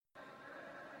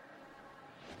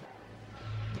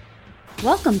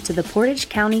Welcome to the Portage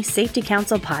County Safety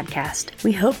Council podcast.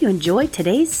 We hope you enjoy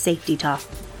today's safety talk.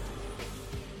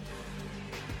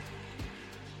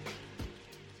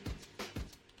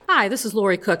 Hi, this is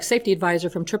Lori Cook, Safety Advisor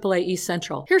from AAA East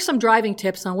Central. Here's some driving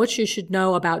tips on what you should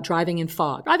know about driving in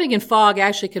fog. Driving in fog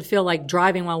actually can feel like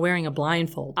driving while wearing a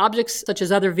blindfold. Objects such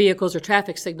as other vehicles or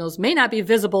traffic signals may not be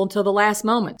visible until the last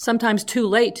moment, sometimes too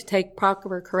late to take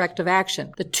proper corrective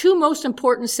action. The two most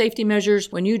important safety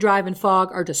measures when you drive in fog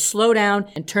are to slow down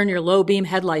and turn your low beam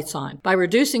headlights on. By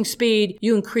reducing speed,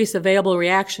 you increase available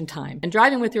reaction time. And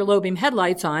driving with your low beam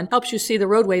headlights on helps you see the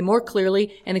roadway more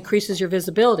clearly and increases your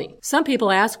visibility. Some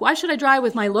people ask, why should I drive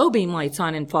with my low beam lights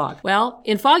on in fog? Well,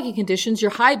 in foggy conditions, your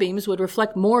high beams would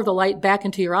reflect more of the light back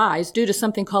into your eyes due to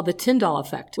something called the Tyndall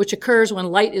effect, which occurs when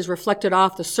light is reflected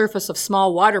off the surface of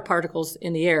small water particles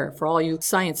in the air, for all you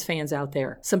science fans out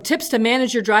there. Some tips to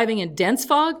manage your driving in dense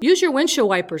fog: use your windshield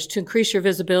wipers to increase your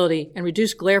visibility and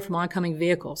reduce glare from oncoming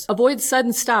vehicles. Avoid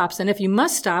sudden stops, and if you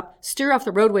must stop, steer off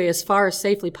the roadway as far as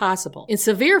safely possible. In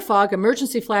severe fog,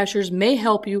 emergency flashers may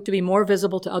help you to be more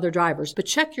visible to other drivers, but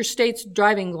check your state's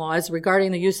driving laws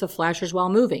regarding the use of flashers while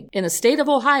moving. In the state of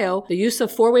Ohio, the use of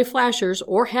four-way flashers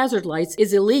or hazard lights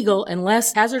is illegal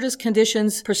unless hazardous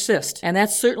conditions persist, and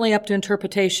that's certainly up to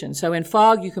interpretation. So in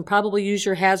fog, you can probably use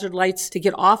your hazard lights to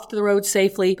get off the road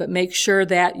safely, but make sure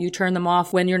that you turn them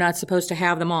off when you're not supposed to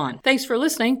have them on. Thanks for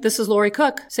listening. This is Lori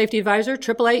Cook, Safety Advisor,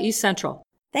 AAA East Central.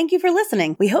 Thank you for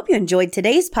listening. We hope you enjoyed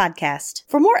today's podcast.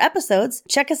 For more episodes,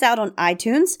 check us out on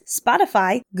iTunes,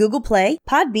 Spotify, Google Play,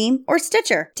 Podbean, or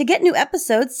Stitcher. To get new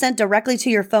episodes sent directly to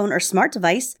your phone or smart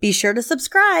device, be sure to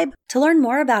subscribe. To learn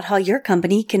more about how your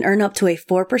company can earn up to a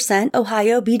 4%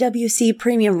 Ohio BWC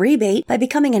premium rebate by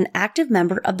becoming an active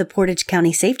member of the Portage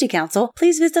County Safety Council,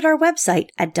 please visit our website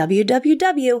at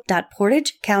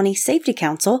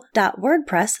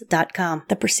www.portagecountysafetycouncil.wordpress.com.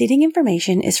 The preceding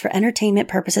information is for entertainment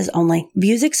purposes only.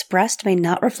 Views expressed may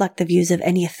not reflect the views of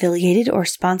any affiliated or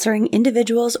sponsoring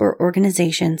individuals or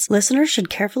organizations. Listeners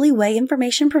should carefully weigh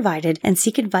information provided and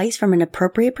seek advice from an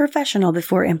appropriate professional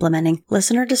before implementing.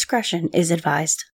 Listener discretion is advised.